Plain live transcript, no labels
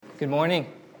Good morning.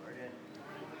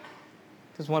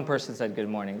 Because one person said good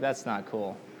morning. That's not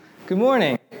cool. Good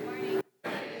morning.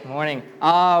 Good morning.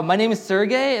 My name is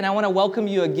Sergey, and I want to welcome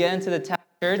you again to the Town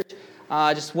Church.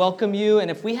 Just welcome you, and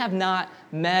if we have not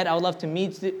met, I would love to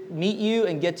meet you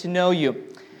and get to know you.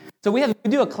 So we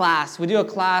do a class. We do a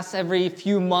class every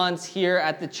few months here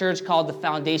at the church called the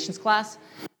Foundations class.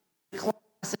 The class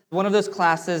is one of those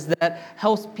classes that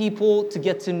helps people to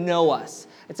get to know us.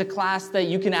 It's a class that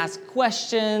you can ask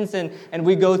questions, and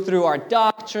we go through our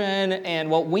doctrine and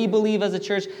what we believe as a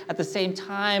church. At the same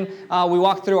time, we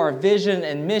walk through our vision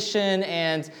and mission,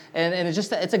 and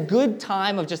it's a good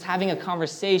time of just having a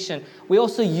conversation. We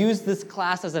also use this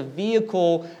class as a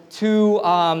vehicle to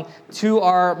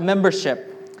our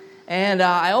membership. And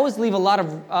I always leave a lot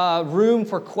of room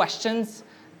for questions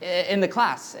in the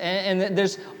class. And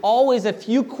there's always a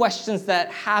few questions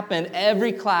that happen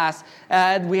every class.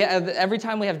 Every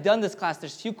time we have done this class,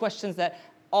 there's a few questions that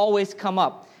always come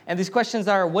up. And these questions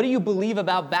are, what do you believe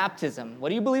about baptism? What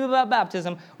do you believe about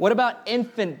baptism? What about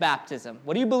infant baptism?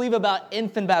 What do you believe about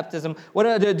infant baptism?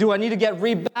 Do I need to get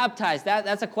rebaptized?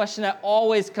 That's a question that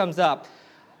always comes up.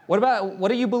 What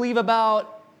do you believe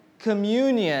about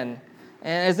communion?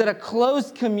 And is it a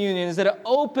closed communion? Is it an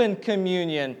open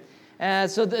communion?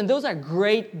 And those are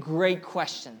great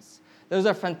questions. Those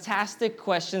are fantastic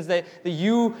questions that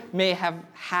you may have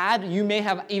had. You may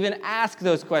have even asked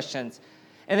those questions.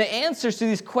 And the answers to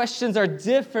these questions are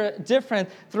different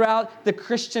throughout the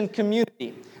Christian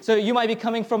community. So you might be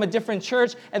coming from a different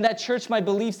church, and that church might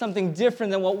believe something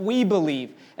different than what we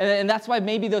believe. And that's why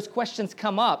maybe those questions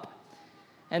come up.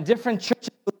 And different churches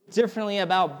believe differently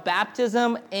about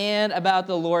baptism and about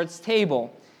the Lord's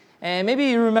table. And maybe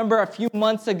you remember a few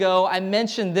months ago, I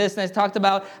mentioned this, and I talked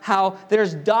about how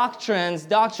there's doctrines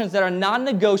that are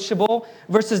non-negotiable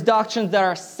versus doctrines that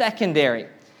are secondary.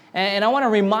 And I want to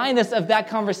remind us of that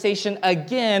conversation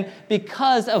again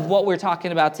because of what we're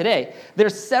talking about today.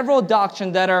 There's several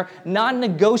doctrines that are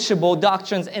non-negotiable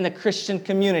doctrines in the Christian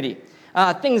community.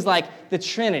 Things like the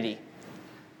Trinity,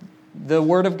 the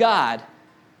Word of God,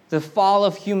 the fall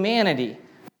of humanity,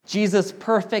 Jesus'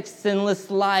 perfect, sinless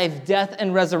life, death,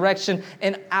 and resurrection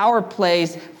in our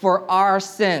place for our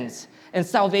sins, and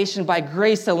salvation by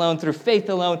grace alone, through faith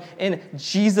alone, in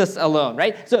Jesus alone,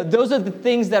 right? So those are the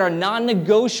things that are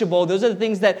non-negotiable. Those are the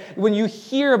things that when you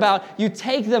hear about, you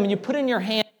take them and you put in your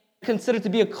hand, consider to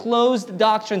be a closed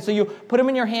doctrine. So you put them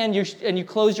in your hand and you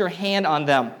close your hand on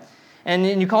them.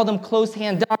 And you call them closed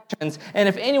hand doctrines. And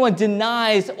if anyone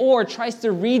denies or tries to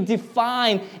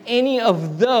redefine any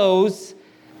of those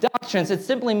doctrines, it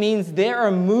simply means they are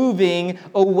moving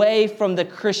away from the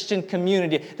Christian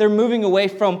community. They're moving away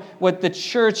from what the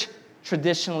church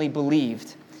traditionally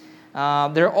believed.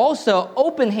 There are also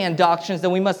open-hand doctrines that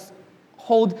we must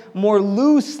hold more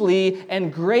loosely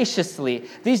and graciously.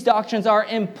 These doctrines are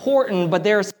important, but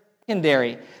they're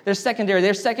secondary. They're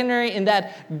secondary in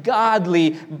that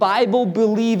godly,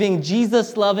 Bible-believing,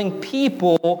 Jesus-loving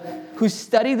people who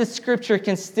study the Scripture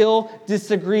can still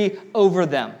disagree over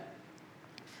them.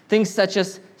 Things such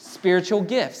as spiritual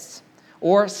gifts,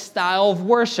 or style of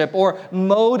worship, or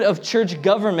mode of church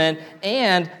government,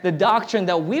 and the doctrine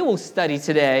that we will study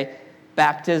today,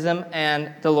 baptism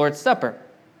and the Lord's Supper.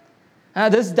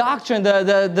 This doctrine,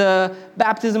 the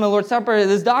baptism and the Lord's Supper,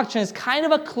 this doctrine is kind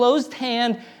of a closed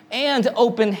hand and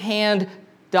open hand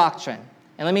doctrine.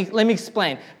 And let me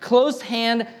explain. Closed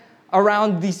hand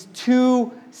around these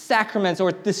two sacraments,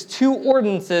 or these two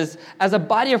ordinances. As a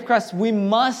body of Christ, we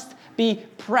must be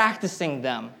practicing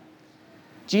them.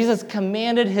 Jesus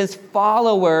commanded his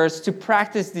followers to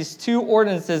practice these two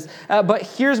ordinances, but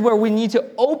here's where we need to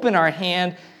open our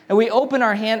hand, and we open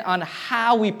our hand on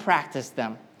how we practice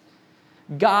them.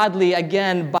 Godly,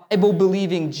 again,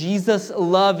 Bible-believing,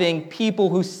 Jesus-loving people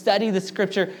who study the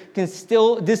Scripture can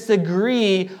still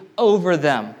disagree over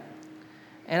them.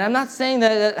 And I'm not saying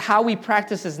that how we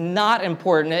practice is not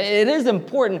important. It is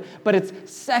important, but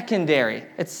it's secondary.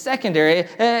 It's secondary.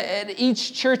 At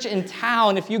each church in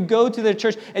town, if you go to the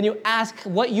church and you ask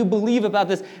what you believe about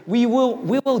this, we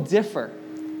will differ.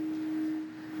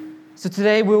 So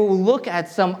today we will look at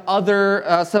some other,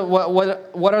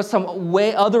 what are some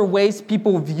other ways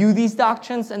people view these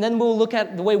doctrines, and then we'll look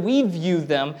at the way we view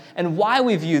them and why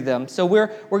we view them. So we're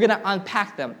going to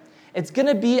unpack them. It's going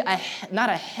to be not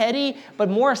a heady, but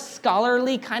more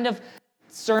scholarly kind of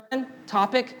sermon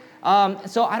topic.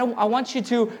 So I want you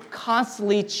to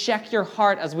constantly check your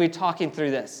heart as we're talking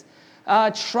through this.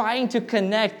 Trying to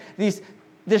connect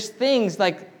there's things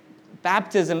like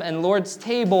baptism and Lord's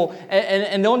table,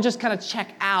 and don't just kind of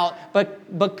check out,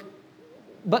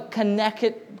 but connect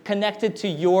it to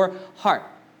your heart.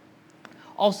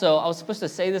 Also, I was supposed to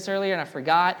say this earlier and I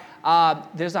forgot.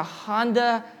 There's a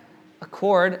Honda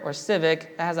Accord or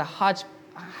Civic that has a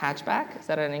hatchback. Is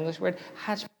that an English word?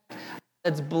 Hatchback.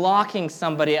 That's blocking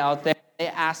somebody out there. They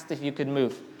asked if you could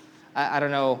move. I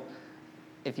don't know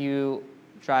if you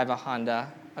drive a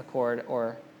Honda Accord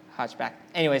or hatchback.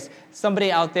 Anyways,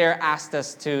 somebody out there asked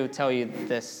us to tell you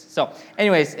this. So,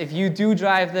 anyways, if you do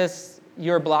drive this,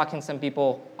 you're blocking some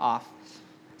people off.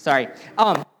 Sorry.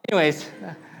 Anyways,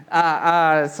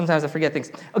 sometimes I forget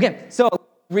things. Okay, so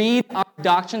read our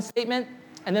doctrine statement,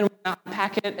 and then we're going to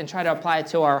unpack it and try to apply it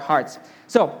to our hearts.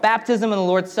 So, baptism and the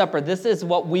Lord's Supper, this is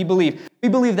what we believe. We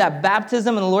believe that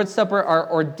baptism and the Lord's Supper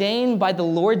are ordained by the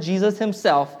Lord Jesus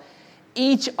himself.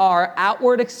 Each are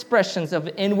outward expressions of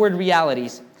inward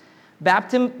realities.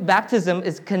 Baptism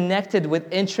is connected with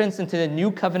entrance into the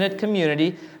new covenant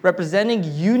community, representing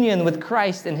union with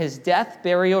Christ in his death,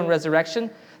 burial, and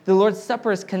resurrection. The Lord's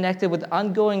Supper is connected with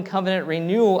ongoing covenant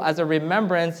renewal as a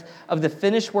remembrance of the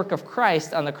finished work of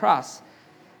Christ on the cross.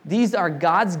 These are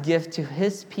God's gift to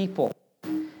his people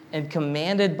and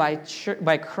commanded by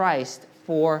Christ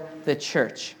for the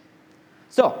church.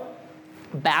 So,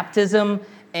 baptism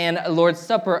and Lord's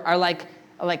Supper are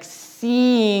like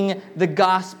seeing the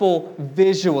gospel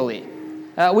visually.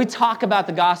 We talk about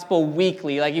the gospel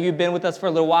weekly. Like if you've been with us for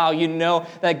a little while, you know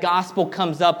that gospel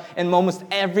comes up in almost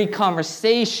every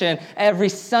conversation. Every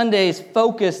Sunday is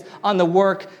focused on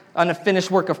the finished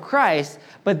work of Christ.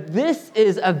 But this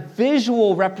is a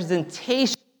visual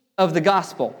representation of the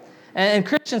gospel. And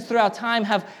Christians throughout time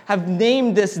have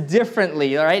named this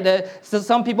differently, all right? So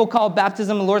some people call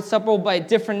baptism and Lord's Supper by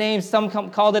different names. Some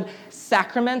called it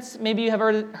sacraments. Maybe you have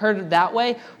heard it that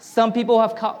way. Some people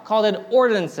have called it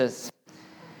ordinances.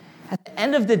 At the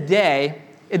end of the day,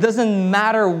 it doesn't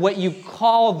matter what you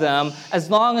call them as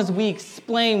long as we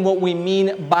explain what we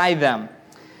mean by them.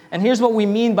 And here's what we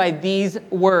mean by these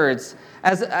words.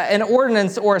 As an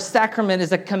ordinance or a sacrament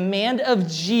is a command of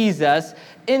Jesus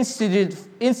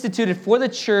instituted for the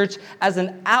church as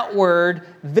an outward,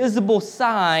 visible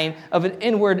sign of an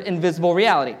inward, invisible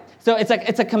reality. So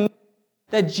it's a command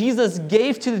that Jesus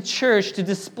gave to the church to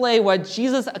display what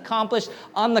Jesus accomplished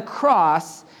on the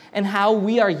cross and how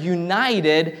we are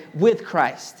united with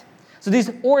Christ. So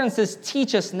these ordinances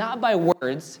teach us not by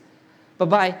words, but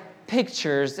by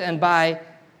pictures and by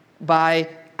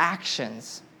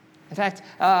actions. In fact,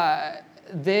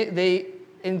 they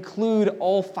include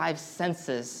all five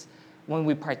senses when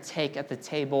we partake at the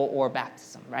table or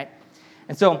baptism, right?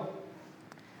 And so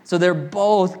they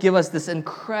both give us this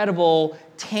incredible,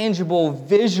 tangible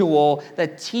visual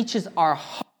that teaches our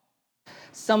heart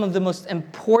some of the most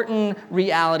important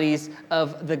realities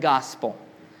of the gospel.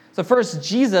 So first,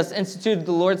 Jesus instituted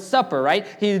the Lord's Supper, right?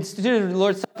 He instituted the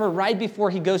Lord's Supper right before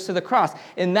he goes to the cross.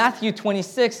 In Matthew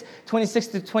 26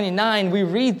 to 29, we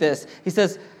read this. He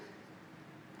says,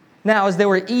 "Now as they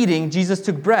were eating, Jesus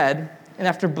took bread, and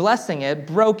after blessing it,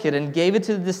 broke it and gave it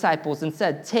to the disciples and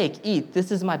said, 'Take, eat,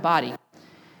 this is my body.'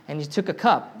 And he took a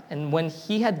cup, and when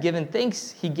he had given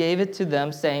thanks, he gave it to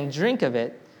them, saying, 'Drink of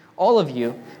it, all of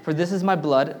you, for this is my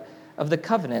blood of the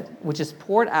covenant, which is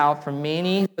poured out for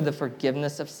many for the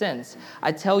forgiveness of sins.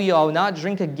 I tell you, I will not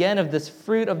drink again of this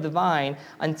fruit of the vine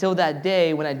until that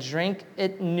day when I drink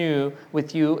it new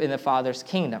with you in the Father's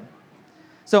kingdom.'"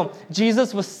 So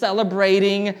Jesus was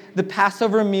celebrating the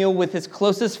Passover meal with his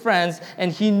closest friends,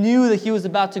 and he knew that he was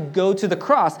about to go to the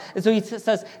cross. And so he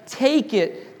says, "Take,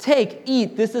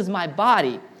 eat, this is my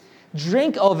body.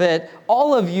 Drink of it,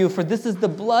 all of you, for this is the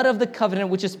blood of the covenant,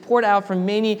 which is poured out for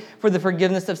many for the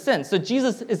forgiveness of sins." So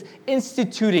Jesus is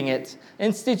instituting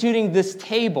this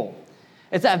table.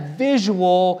 It's a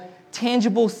visual,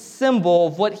 tangible symbol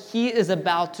of what he is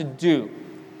about to do.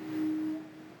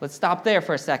 Let's stop there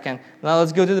for a second. Now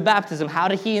let's go to the baptism. How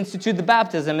did he institute the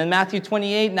baptism? In Matthew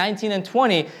 28, 19, and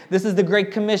 20, this is the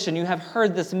Great Commission. You have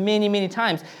heard this many, many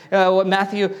times.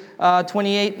 Matthew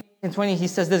 28 and 20, he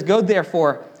says this, "Go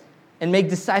therefore and make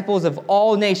disciples of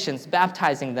all nations,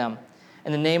 baptizing them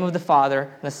in the name of the Father,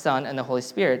 and the Son, and the Holy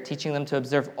Spirit, teaching them to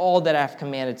observe all that I have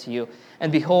commanded to you.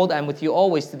 And behold, I'm with you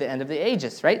always to the end of the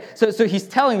ages," right? So he's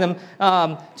telling them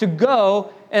to go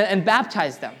and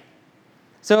baptize them.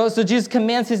 So Jesus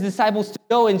commands his disciples to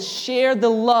go and share the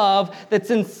love that's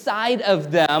inside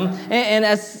of them. And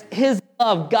as his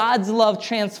love, God's love,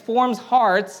 transforms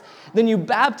hearts, then you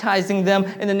baptizing them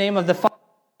in the name of the Father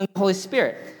and the Holy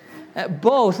Spirit.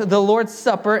 Both the Lord's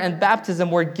Supper and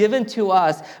baptism were given to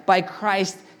us by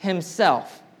Christ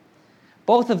himself.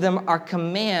 Both of them are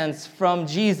commands from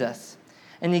Jesus.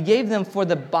 And he gave them for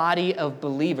the body of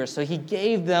believers. So he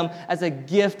gave them as a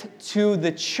gift to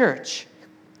the church.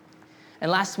 And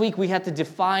last week we had to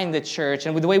define the church.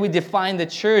 And the way we define the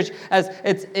church as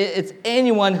it's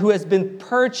anyone who has been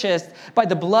purchased by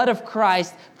the blood of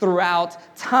Christ throughout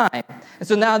time. And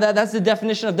so now that's the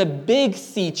definition of the big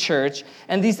C church.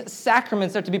 And these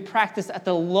sacraments are to be practiced at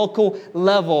the local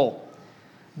level.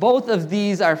 Both of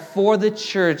these are for the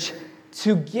church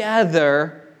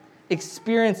together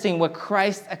experiencing what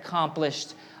Christ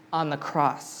accomplished on the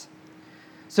cross.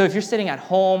 So if you're sitting at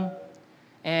home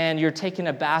and you're taking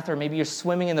a bath, or maybe you're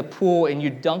swimming in the pool and you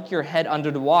dunk your head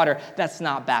under the water, that's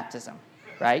not baptism,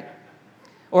 right?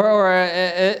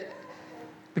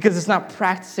 Because it's not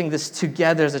practicing this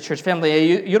together as a church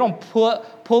family. You don't pull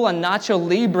a Nacho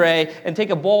Libre and take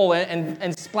a bowl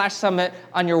and splash some of it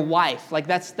on your wife. Like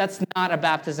that's not a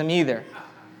baptism either.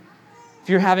 If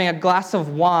you're having a glass of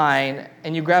wine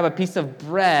and you grab a piece of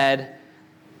bread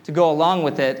to go along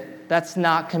with it, that's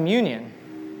not communion.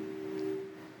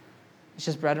 It's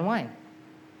just bread and wine,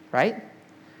 right?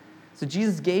 So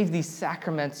Jesus gave these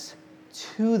sacraments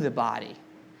to the body.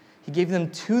 He gave them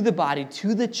to the body,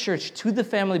 to the church, to the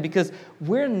family, because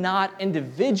we're not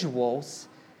individuals,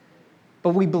 but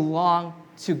we belong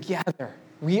together.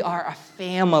 We are a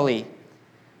family.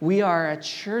 We are a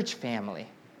church family.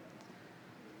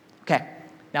 Okay,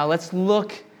 now let's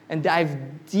look and dive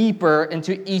deeper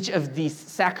into each of these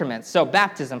sacraments. So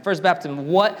baptism, first baptism.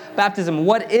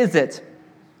 What is it?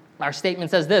 Our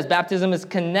statement says this: baptism is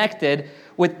connected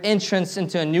with entrance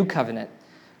into a new covenant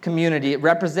community,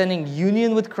 representing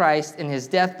union with Christ in his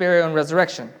death, burial, and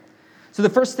resurrection. So the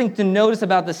first thing to notice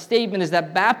about the statement is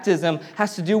that baptism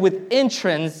has to do with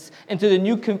entrance into the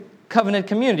new covenant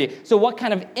community. So what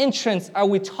kind of entrance are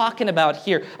we talking about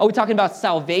here? Are we talking about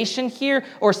salvation here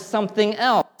or something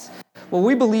else? Well,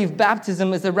 we believe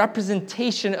baptism is a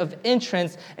representation of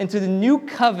entrance into the new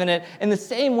covenant in the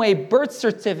same way birth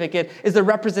certificate is a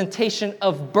representation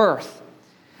of birth.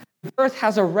 Birth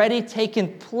has already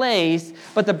taken place,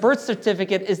 but the birth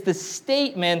certificate is the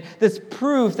statement, this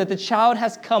proof that the child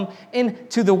has come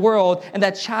into the world and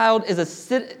that child is a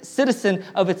citizen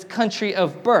of its country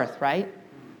of birth, right?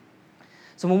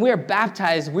 So when we are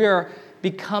baptized, we are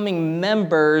becoming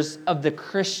members of the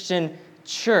Christian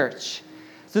church.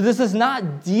 So this is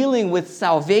not dealing with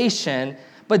salvation,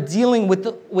 but dealing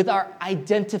with our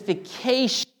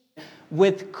identification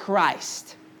with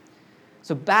Christ.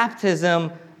 So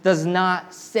baptism does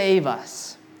not save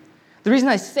us. The reason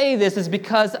I say this is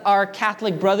because our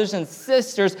Catholic brothers and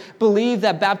sisters believe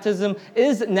that baptism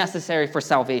is necessary for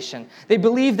salvation. They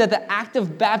believe that the act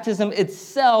of baptism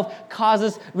itself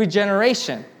causes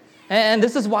regeneration. And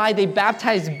this is why they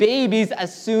baptize babies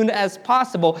as soon as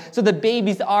possible, so the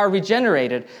babies are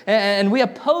regenerated. And we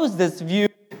oppose this view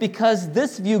because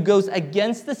this view goes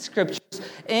against the scriptures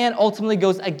and ultimately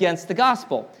goes against the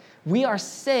gospel. We are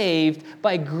saved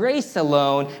by grace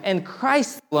alone and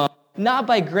Christ alone, not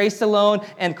by grace alone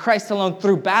and Christ alone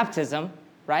through baptism,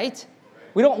 right?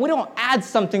 We don't add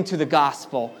something to the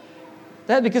gospel.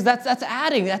 Because that's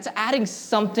adding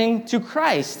something to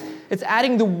Christ. It's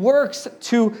adding the works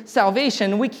to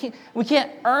salvation. We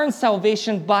can't earn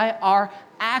salvation by our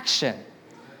action.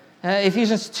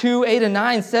 Ephesians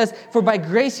 2:8-9 says, "For by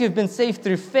grace you have been saved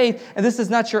through faith, and this is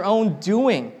not your own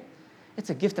doing. It's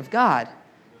a gift of God,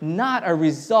 not a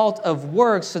result of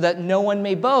works, so that no one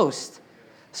may boast."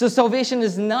 So salvation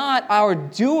is not our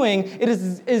doing. It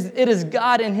is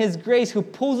God in his grace who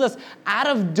pulls us out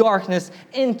of darkness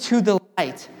into the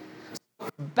light.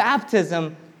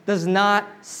 Baptism does not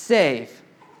save.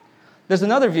 There's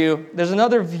another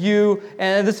view,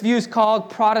 and this view is called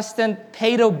Protestant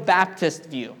Paedo-Baptist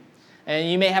view. And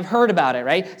you may have heard about it,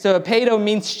 right? So paedo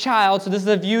means child, so this is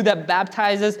a view that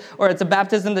baptizes, or it's a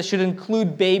baptism that should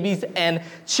include babies and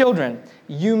children.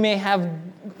 You may have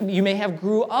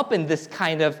grew up in this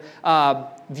kind of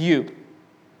view.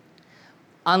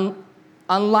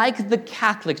 Unlike the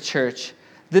Catholic Church,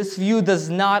 this view does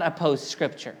not oppose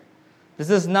Scripture. This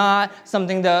is not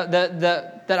something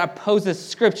that opposes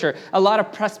Scripture. A lot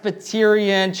of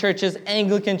Presbyterian churches,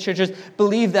 Anglican churches,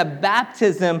 believe that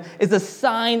baptism is a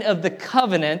sign of the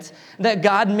covenant, that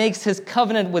God makes his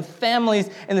covenant with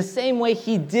families in the same way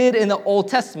he did in the Old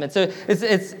Testament. So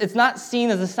it's not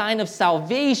seen as a sign of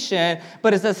salvation,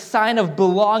 but it's a sign of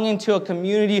belonging to a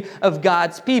community of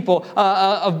God's people,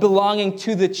 of belonging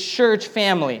to the church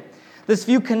family. This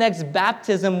view connects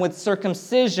baptism with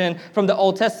circumcision from the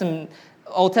Old Testament.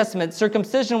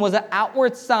 Circumcision was an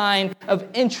outward sign of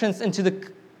entrance into the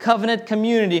covenant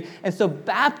community, and so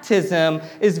baptism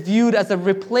is viewed as a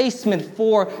replacement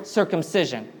for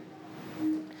circumcision.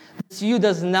 This view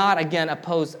does not, again,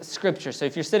 oppose Scripture. So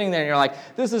if you're sitting there and you're like,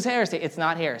 this is heresy, it's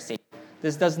not heresy.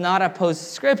 This does not oppose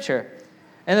Scripture.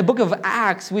 In the book of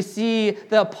Acts, we see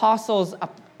the apostles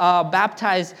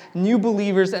baptize new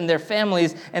believers and their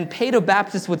families, and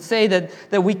Paedobaptists would say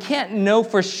that we can't know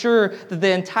for sure that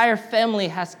the entire family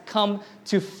has come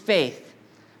to faith,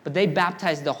 but they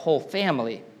baptize the whole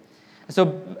family. So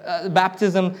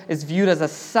baptism is viewed as a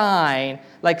sign,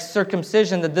 like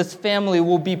circumcision, that this family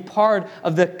will be part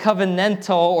of the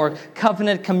covenantal or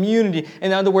covenant community.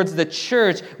 In other words, the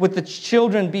church, with the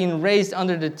children being raised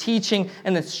under the teaching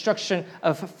and instruction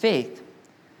of faith.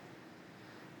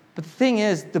 But the thing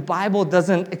is, the Bible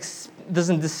doesn't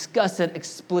discuss it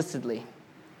explicitly.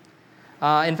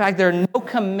 In fact, there are no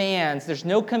commands. There's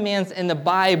no commands in the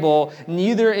Bible,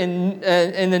 neither in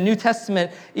the New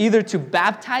Testament, either to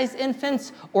baptize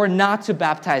infants or not to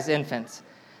baptize infants.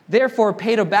 Therefore,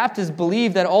 Paedobaptists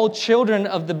believe that all children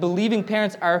of the believing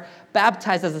parents are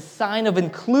baptized as a sign of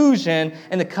inclusion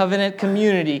in the covenant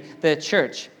community, the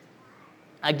church.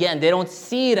 Again, they don't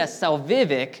see it as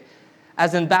salvific,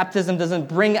 as in baptism doesn't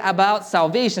bring about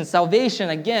salvation. Salvation,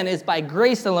 again, is by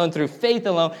grace alone, through faith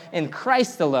alone, in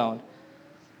Christ alone.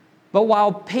 But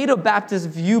while Paedobaptists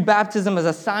view baptism as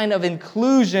a sign of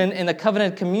inclusion in the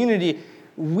covenant community,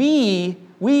 we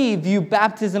view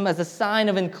baptism as a sign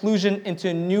of inclusion into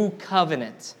a new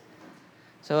covenant.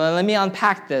 So let me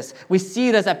unpack this. We see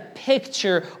it as a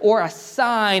picture or a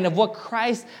sign of what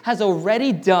Christ has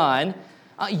already done,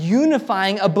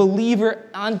 unifying a believer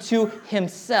unto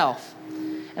himself.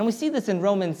 And we see this in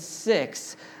Romans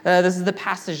 6. This is the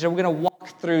passage that we're going to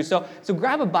walk through. So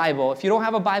grab a Bible. If you don't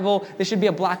have a Bible, there should be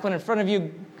a black one in front of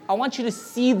you. I want you to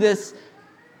see this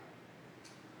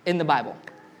in the Bible.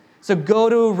 So go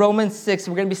to Romans 6.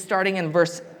 We're going to be starting in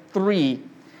verse 3.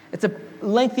 It's a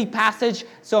lengthy passage,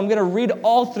 so I'm going to read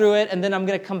all through it, and then I'm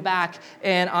going to come back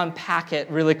and unpack it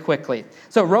really quickly.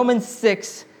 So Romans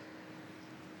 6,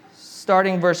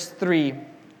 starting verse 3.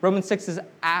 Romans 6 is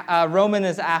Romans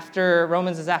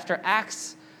is after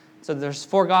Acts. So there's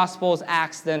 4 Gospels,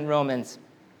 Acts, then Romans.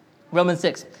 Romans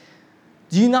 6.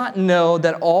 Do you not know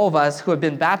that all of us who have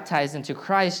been baptized into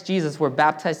Christ Jesus were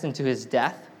baptized into his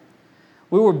death?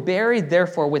 We were buried,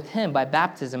 therefore, with him by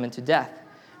baptism into death,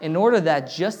 in order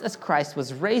that just as Christ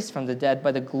was raised from the dead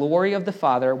by the glory of the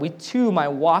Father, we too might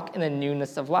walk in the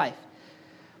newness of life.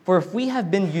 For if we have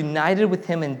been united with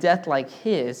him in death like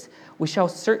his, we shall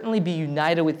certainly be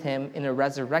united with him in a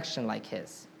resurrection like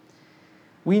his.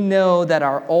 We know that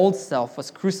our old self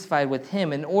was crucified with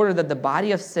him in order that the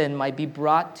body of sin might be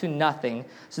brought to nothing,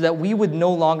 so that we would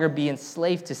no longer be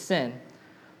enslaved to sin.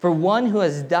 For one who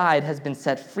has died has been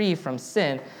set free from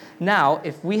sin. Now,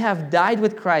 if we have died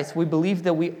with Christ, we believe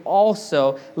that we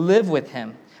also live with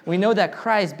him. We know that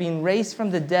Christ, being raised from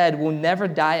the dead, will never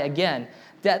die again.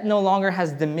 Death no longer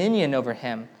has dominion over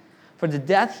him. For the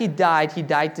death he died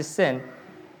to sin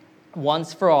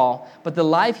once for all, but the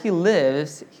life he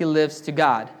lives to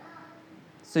God.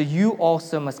 So you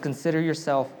also must consider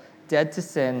yourself dead to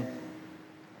sin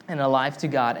and alive to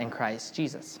God in Christ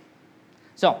Jesus.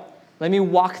 So let me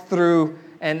walk through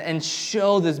and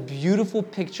show this beautiful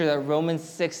picture that Romans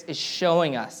 6 is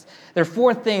showing us. There are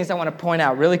 4 things I want to point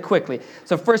out really quickly.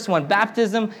 So first one,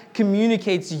 baptism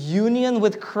communicates union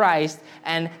with Christ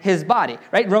and his body,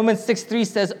 right? Romans 6:3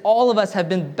 says all of us have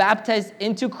been baptized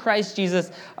into Christ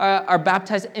Jesus, are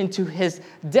baptized into his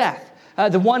death.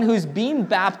 The one who's being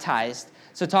baptized,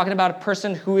 so talking about a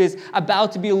person who is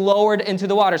about to be lowered into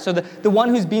the water. So the one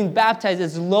who's being baptized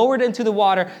is lowered into the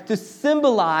water to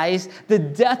symbolize the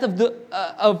death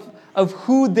of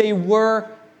who they were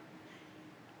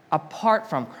apart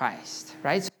from Christ,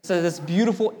 right? So this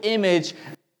beautiful image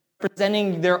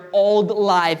representing their old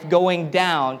life going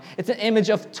down. It's an image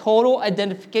of total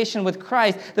identification with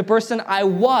Christ. The person I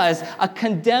was, a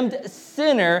condemned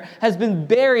sinner, has been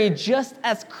buried just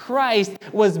as Christ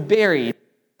was buried.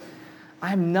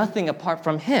 I'm nothing apart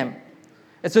from him.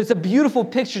 And so it's a beautiful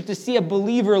picture to see a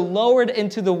believer lowered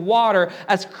into the water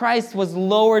as Christ was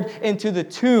lowered into the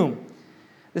tomb.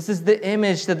 This is the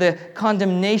image that the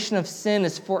condemnation of sin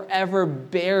is forever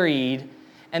buried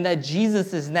and that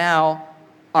Jesus is now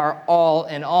our all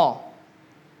in all.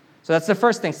 So that's the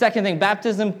first thing. Second thing,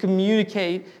 baptism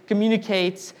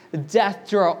communicates death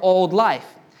to our old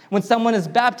life. When someone is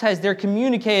baptized, they're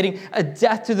communicating a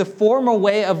death to the former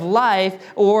way of life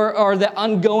or the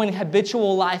ongoing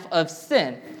habitual life of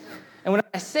sin. And when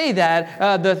I say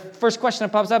that, the first question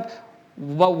that pops up,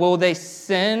 well, will they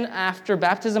sin after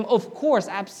baptism? Of course,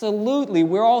 absolutely.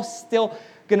 We're all still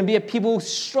going to be a people who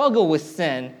struggle with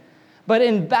sin. But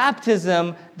in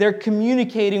baptism, they're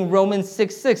communicating Romans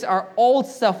 6:6. Our old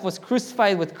self was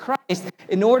crucified with Christ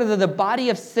in order that the body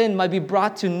of sin might be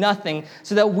brought to nothing,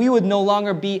 so that we would no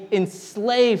longer be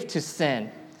enslaved to sin.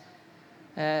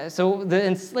 So the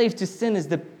enslaved to sin is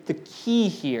the key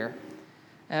here.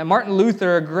 Martin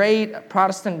Luther, a great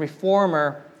Protestant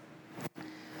reformer,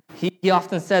 he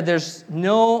often said there's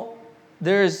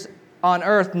on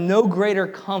earth no greater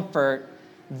comfort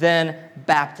than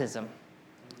baptism.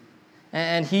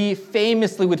 And he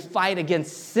famously would fight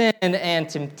against sin and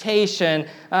temptation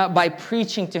by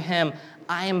preaching to him,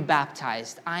 I am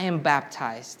baptized, I am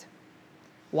baptized.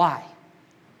 Why?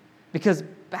 Because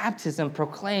baptism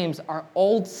proclaims our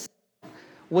old self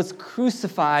was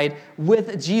crucified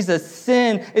with Jesus.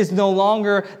 Sin is no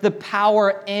longer the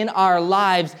power in our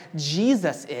lives.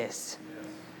 Jesus is.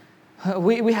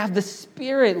 We have the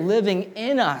Spirit living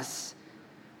in us,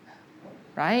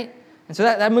 right? And so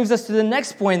that moves us to the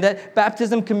next point, that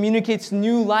baptism communicates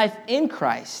new life in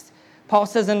Christ. Paul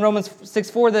says in Romans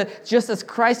 6:4 that just as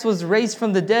Christ was raised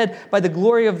from the dead by the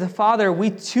glory of the Father, we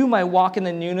too might walk in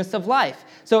the newness of life.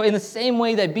 So in the same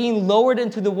way that being lowered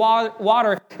into the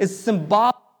water is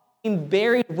symbolic of being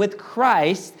buried with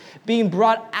Christ, being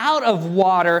brought out of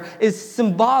water is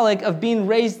symbolic of being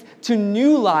raised to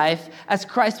new life as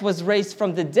Christ was raised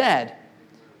from the dead.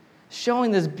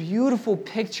 Showing this beautiful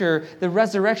picture, the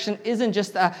resurrection isn't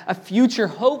just a future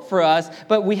hope for us,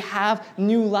 but we have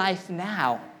new life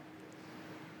now.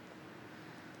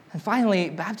 And finally,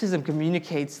 baptism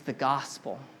communicates the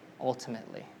gospel,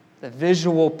 ultimately. The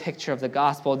visual picture of the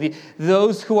gospel.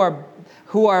 Those who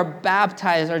are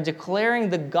baptized are declaring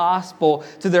the gospel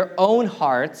to their own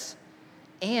hearts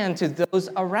and to those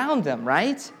around them,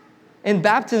 right? In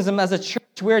baptism as a church,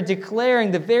 we are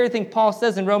declaring the very thing Paul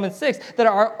says in Romans 6, that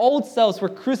our old selves were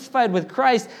crucified with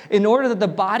Christ in order that the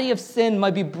body of sin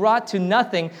might be brought to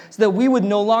nothing, so that we would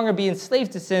no longer be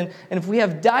enslaved to sin. And if we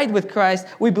have died with Christ,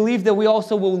 we believe that we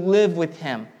also will live with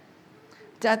him.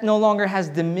 Death no longer has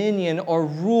dominion or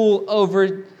rule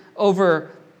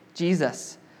over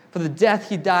Jesus. For the death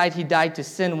he died to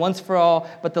sin once for all,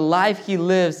 but the life he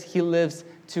lives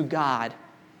to God.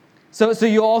 So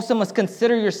you also must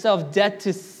consider yourself dead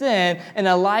to sin and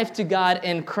alive to God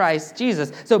in Christ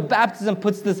Jesus. So baptism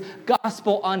puts this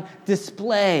gospel on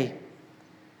display.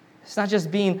 It's not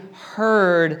just being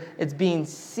heard, it's being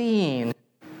seen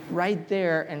right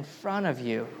there in front of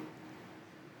you.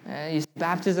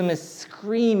 Baptism is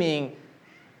screaming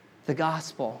the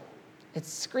gospel. It's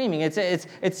screaming.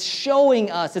 It's showing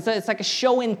us. It's like a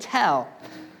show and tell.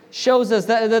 Shows us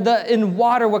that in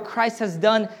water what Christ has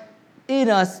done in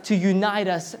us to unite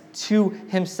us to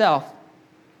himself.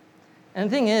 And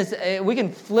the thing is, we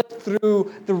can flip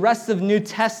through the rest of New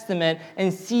Testament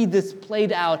and see this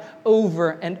played out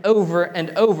over and over and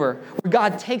over, where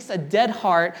God takes a dead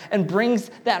heart and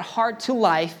brings that heart to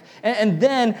life, and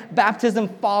then baptism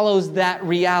follows that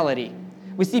reality.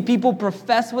 We see people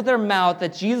profess with their mouth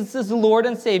that Jesus is the Lord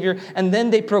and Savior, and then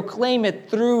they proclaim it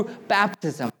through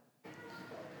baptism.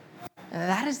 And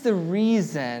that is the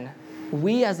reason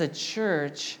we as a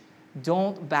church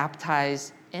don't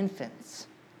baptize infants.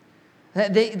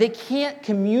 They can't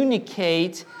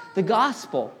communicate the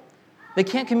gospel. They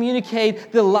can't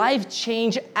communicate the life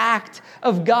change act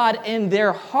of God in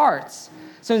their hearts.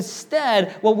 So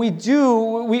instead, what we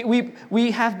do,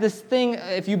 we have this thing,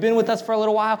 if you've been with us for a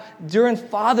little while, during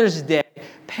Father's Day,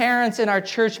 parents in our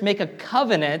church make a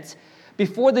covenant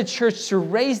before the church to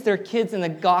raise their kids in the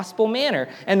gospel manner.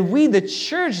 And we, the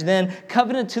church, then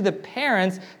covenant to the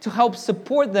parents to help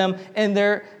support them in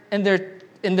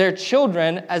their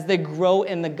children as they grow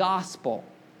in the gospel.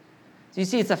 So you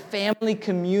see, it's a family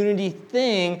community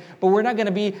thing, but we're not going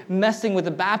to be messing with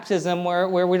the baptism where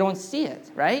we don't see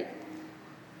it, right?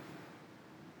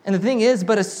 And the thing is,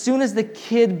 but as soon as the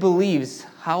kid believes,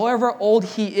 however old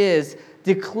he is,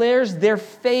 declares their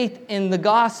faith in the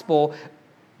gospel,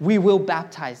 we will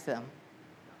baptize them.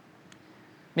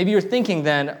 Maybe you're thinking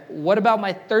then, what about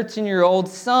my 13-year-old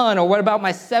son, or what about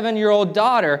my 7-year-old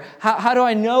daughter? How do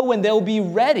I know when they'll be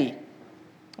ready?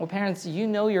 Well, parents, you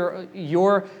know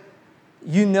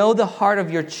the heart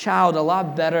of your child a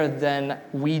lot better than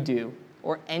we do,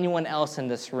 or anyone else in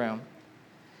this room.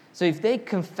 So if they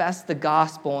confess the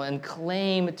gospel and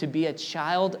claim to be a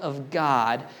child of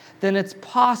God, then it's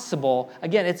possible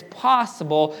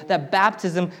that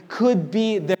baptism could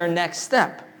be their next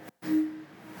step.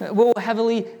 We'll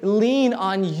heavily lean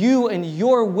on you and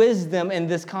your wisdom in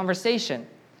this conversation.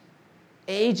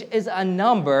 Age is a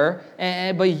number,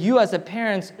 but you as a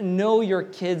parent know your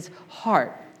kid's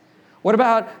heart. What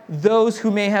about those who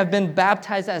may have been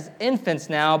baptized as infants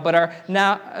now, but are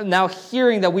now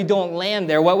hearing that we don't land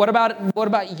there? What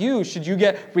about you? Should you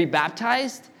get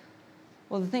rebaptized?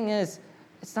 Well, the thing is,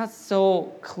 it's not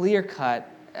so clear-cut.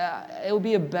 It would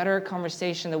be a better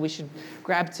conversation that we should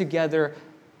grab together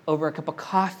over a cup of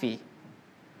coffee.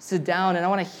 sit down and I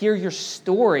want to hear your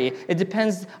story. It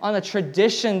depends on the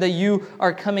tradition that you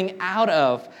are coming out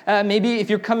of. Maybe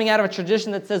if you're coming out of a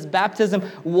tradition that says baptism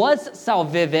was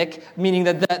salvific, meaning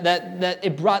that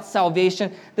it brought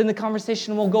salvation, then the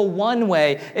conversation will go one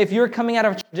way. If you're coming out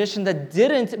of a tradition that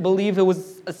didn't believe it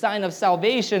was a sign of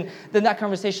salvation, then that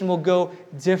conversation will go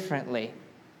differently.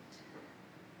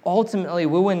 Ultimately,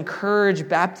 we will encourage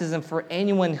baptism for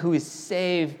anyone who is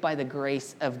saved by the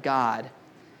grace of God.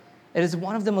 It is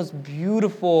one of the most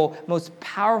beautiful, most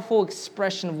powerful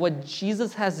expression of what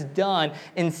Jesus has done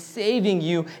in saving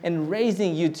you and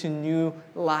raising you to new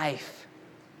life.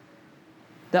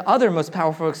 The other most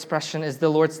powerful expression is the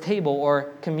Lord's table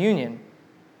or communion.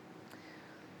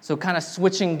 So kind of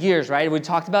switching gears, right? We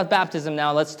talked about baptism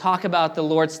now. Let's talk about the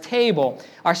Lord's table.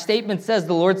 Our statement says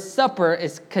the Lord's Supper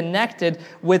is connected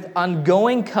with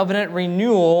ongoing covenant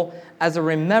renewal as a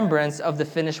remembrance of the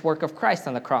finished work of Christ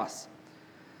on the cross.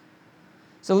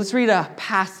 So let's read a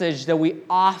passage that we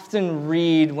often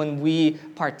read when we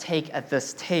partake at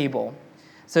this table.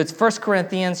 So it's 1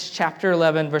 Corinthians chapter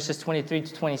 11, verses 23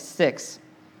 to 26.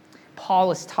 Paul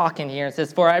is talking here. It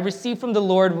says, "For I received from the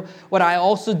Lord what I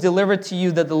also delivered to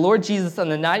you, that the Lord Jesus on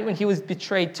the night when he was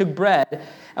betrayed took bread,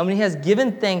 and when he has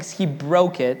given thanks, he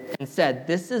broke it and said,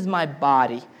 'This is my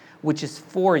body, which is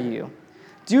for you.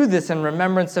 Do this in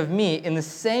remembrance of me.' In the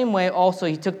same way also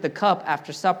he took the cup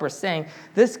after supper, saying,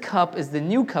 'This cup is the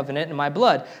new covenant in my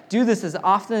blood. Do this as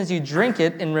often as you drink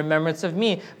it in remembrance of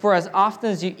me. For as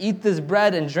often as you eat this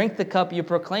bread and drink the cup, you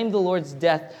proclaim the Lord's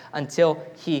death until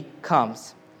he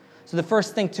comes.'" So the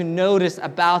first thing to notice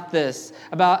about this,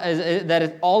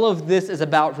 all of this is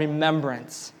about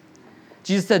remembrance.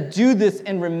 Jesus said, "Do this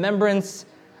in remembrance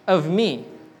of me."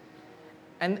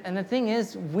 And the thing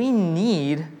is, we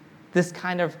need this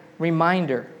kind of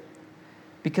reminder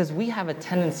because we have a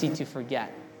tendency to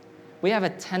forget. We have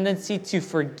a tendency to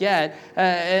forget,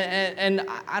 and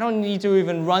I don't need to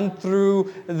even run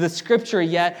through the scripture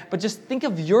yet, but just think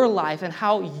of your life and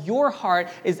how your heart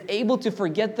is able to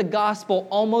forget the gospel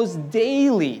almost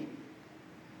daily.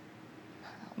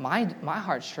 My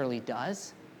heart surely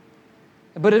does.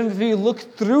 But if you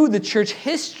look through the church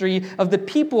history of the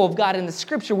people of God in the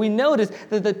scripture, we notice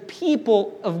that the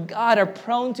people of God are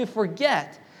prone to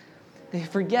forget. They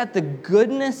forget the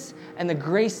goodness and the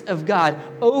grace of God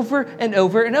over and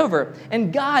over and over.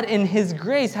 And God, in his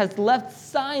grace, has left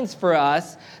signs for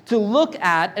us to look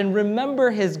at and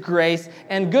remember his grace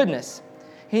and goodness.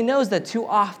 He knows that too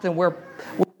often we're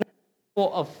not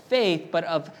people of faith, but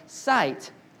of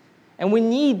sight. And we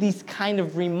need these kind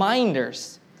of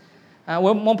reminders.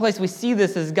 One place we see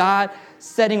this is God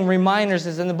setting reminders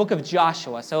is in the book of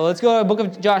Joshua. So let's go to the book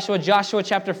of Joshua, Joshua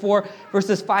chapter 4,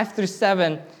 verses 5 through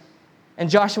 7. "And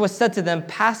Joshua said to them,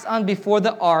 'Pass on before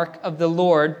the ark of the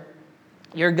Lord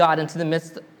your God into the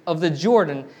midst of the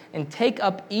Jordan, and take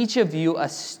up each of you a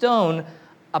stone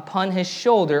upon his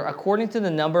shoulder, according to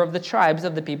the number of the tribes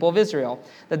of the people of Israel,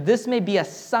 that this may be a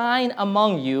sign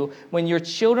among you when your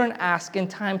children ask in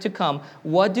time to come,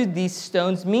 what do these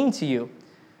stones mean to you?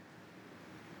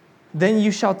 Then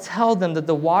you shall tell them that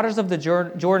the waters of the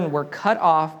Jordan were cut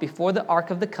off before the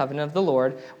ark of the covenant of the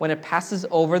Lord when it passes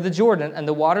over the Jordan, and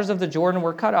the waters of the Jordan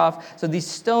were cut off. So these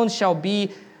stones shall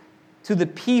be to the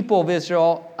people of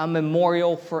Israel a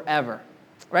memorial forever.'"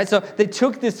 Right? So they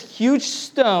took these huge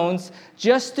stones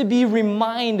just to be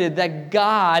reminded that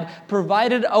God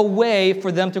provided a way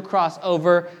for them to cross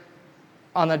over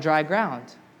on the dry ground.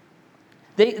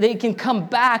 They can come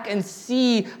back and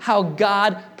see how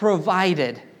God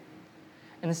provided.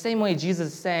 In the same way,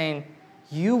 Jesus is saying,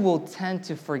 you will tend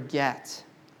to forget.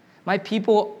 My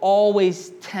people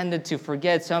always tended to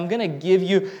forget, so I'm going to give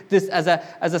you this as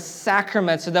a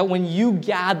sacrament so that when you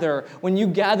gather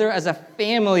as a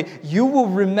family, you will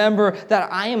remember that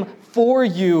I am for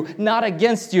you, not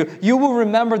against you. You will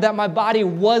remember that my body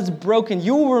was broken.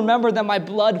 You will remember that my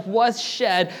blood was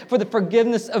shed for the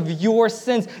forgiveness of your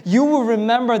sins. You will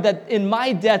remember that in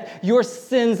my death, your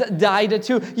sins died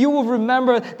too. You will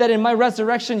remember that in my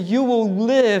resurrection, you will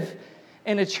live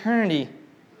in eternity.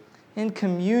 In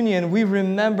communion, we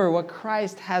remember what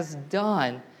Christ has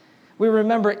done. We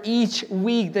remember each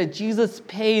week that Jesus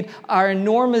paid our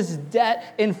enormous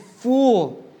debt in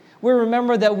full. We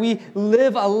remember that we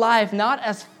live a life not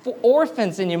as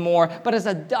orphans anymore, but as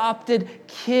adopted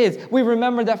kids. We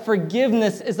remember that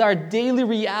forgiveness is our daily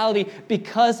reality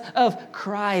because of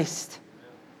Christ.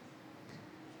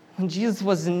 When Jesus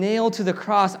was nailed to the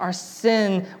cross, our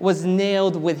sin was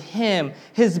nailed with him.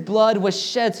 His blood was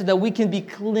shed so that we can be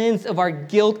cleansed of our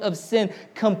guilt of sin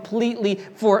completely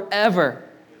forever.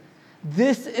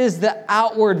 This is the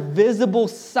outward visible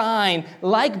sign,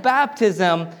 like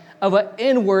baptism, of an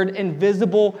inward,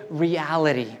 invisible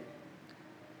reality.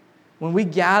 When we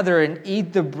gather and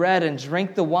eat the bread and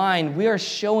drink the wine, we are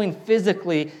showing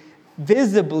visibly,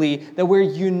 that we're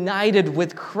united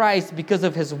with Christ because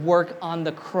of his work on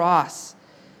the cross.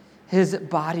 His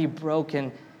body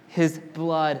broken, his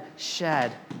blood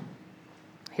shed.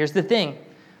 Here's the thing,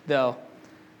 though.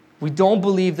 We don't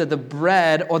believe that the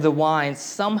bread or the wine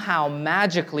somehow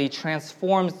magically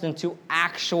transforms into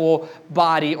actual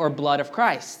body or blood of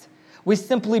Christ. We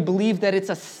simply believe that it's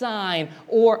a sign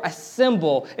or a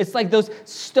symbol. It's like those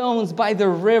stones by the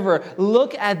river.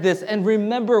 Look at this and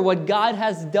remember what God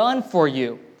has done for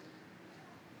you.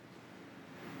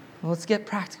 Well, let's get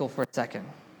practical for a second.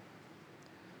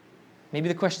 Maybe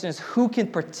the question is, who can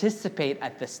participate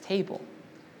at this table?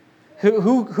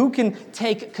 Who can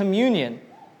take communion?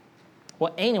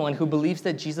 Well, anyone who believes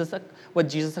that what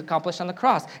Jesus accomplished on the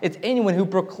cross. It's anyone who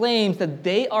proclaims that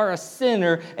they are a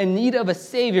sinner in need of a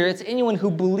Savior. It's anyone who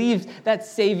believes that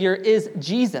Savior is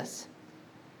Jesus.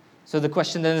 So the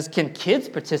question then is, can kids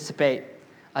participate?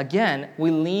 Again,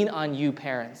 we lean on you,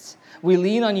 parents. We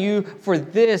lean on you for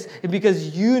this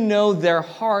because you know their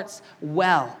hearts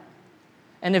well.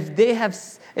 And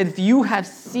if you have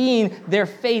seen their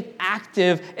faith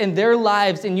active in their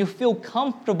lives and you feel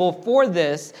comfortable for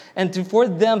this and for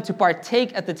them to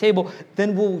partake at the table,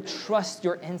 then we'll trust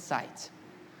your insight.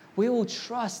 We will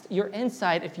trust your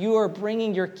insight if you are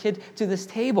bringing your kid to this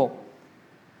table.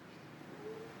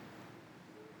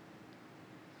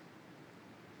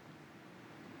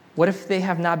 What if they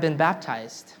have not been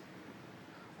baptized?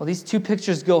 Well, these two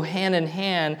pictures go hand in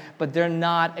hand, but they're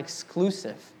not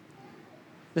exclusive.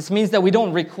 This means that we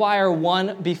don't require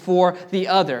one before the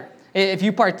other. If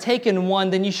you partake in one,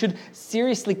 then you should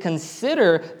seriously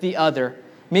consider the other.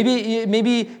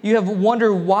 Maybe you have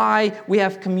wondered why we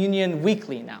have communion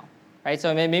weekly now, right?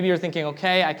 So maybe you're thinking,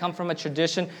 okay, I come from a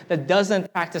tradition that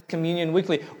doesn't practice communion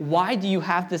weekly. Why do you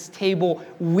have this table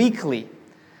weekly?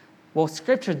 Well,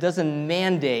 Scripture doesn't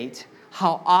mandate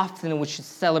how often we should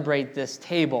celebrate this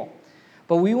table.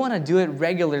 But we want to do it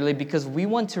regularly because we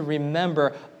want to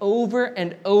remember over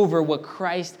and over what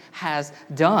Christ has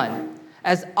done.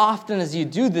 As often as you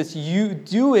do this, you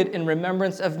do it in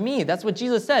remembrance of me. That's what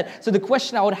Jesus said. So the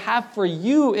question I would have for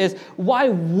you is, why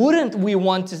wouldn't we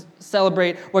want to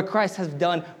celebrate what Christ has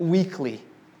done weekly?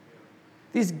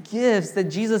 These gifts that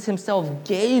Jesus himself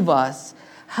gave us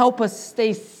help us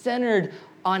stay centered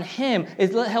on him.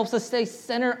 It helps us stay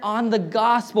centered on the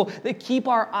gospel, that keep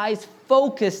our eyes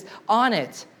focused on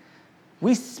it.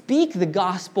 We speak the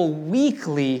gospel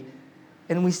weekly,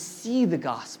 and we see the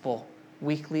gospel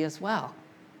weekly as well.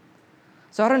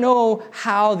 So I don't know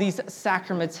how these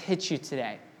sacraments hit you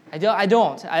today. I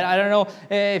don't know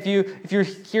if you're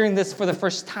hearing this for the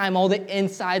first time, all the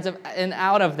insides of and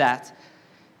out of that.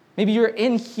 Maybe you're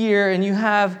in here and you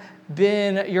have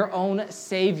been your own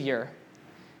savior.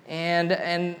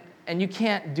 And you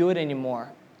can't do it anymore.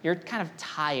 You're kind of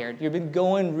tired. You've been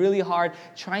going really hard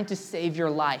trying to save your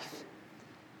life.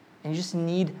 And you just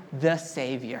need the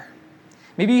Savior.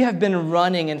 Maybe you have been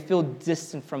running and feel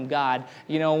distant from God.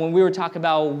 You know, when we were talking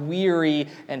about weary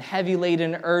and heavy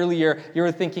laden earlier, you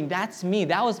were thinking, that's me.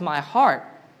 That was my heart.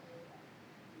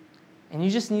 And you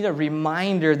just need a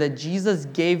reminder that Jesus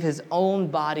gave his own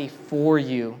body for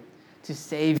you to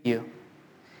save you.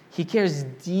 He cares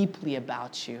deeply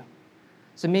about you.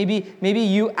 So maybe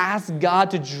you ask God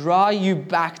to draw you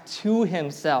back to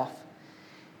himself.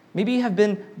 Maybe you have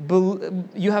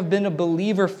been a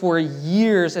believer for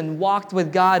years and walked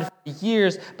with God for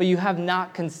years, but you have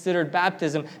not considered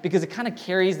baptism because it kind of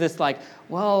carries this like,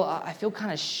 well, I feel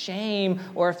kind of shame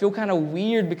or I feel kind of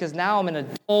weird because now I'm an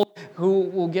adult who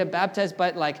will get baptized,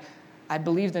 but like I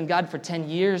believed in God for 10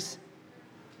 years.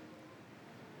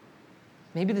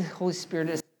 Maybe the Holy Spirit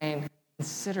is saying,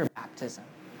 consider baptism.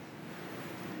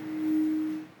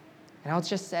 And I'll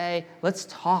just say, let's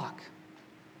talk.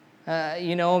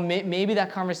 Maybe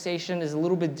that conversation is a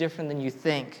little bit different than you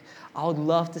think. I would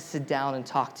love to sit down and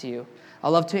talk to you. I'd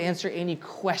love to answer any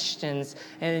questions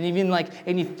and even like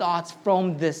any thoughts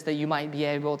from this that you might be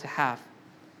able to have.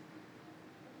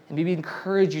 And maybe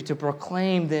encourage you to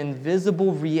proclaim the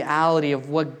invisible reality of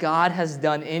what God has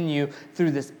done in you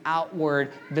through this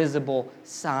outward visible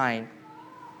sign.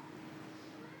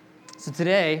 So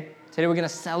today we're going to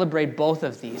celebrate both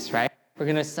of these, right? We're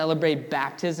going to celebrate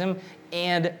baptism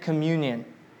and communion.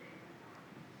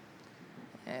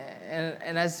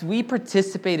 And as we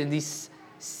participate in these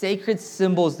sacred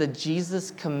symbols that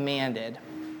Jesus commanded,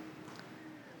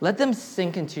 let them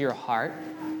sink into your heart.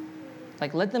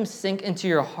 Like, let them sink into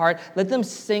your heart. Let them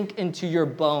sink into your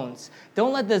bones.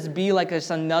 Don't let this be like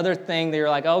just another thing that you're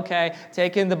like, okay,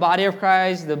 take in the body of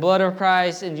Christ, the blood of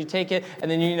Christ, and you take it, and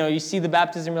then you see the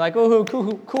baptism, you're like, oh,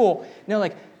 cool. No,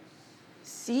 like,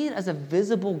 see it as a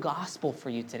visible gospel for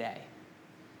you today.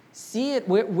 See it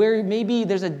where maybe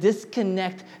there's a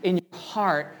disconnect in your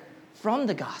heart from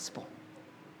the gospel.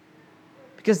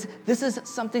 Because this is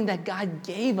something that God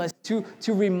gave us to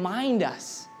remind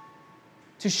us,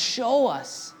 to show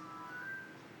us.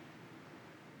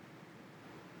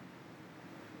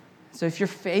 So if your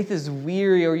faith is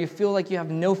weary or you feel like you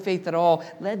have no faith at all,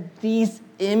 let these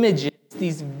images,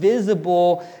 these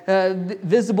visual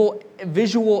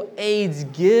aids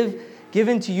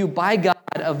given to you by God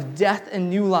of death and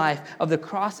new life, of the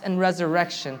cross and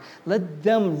resurrection, let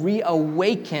them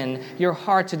reawaken your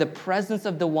heart to the presence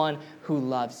of the one who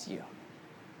loves you.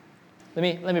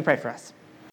 Let me pray for us.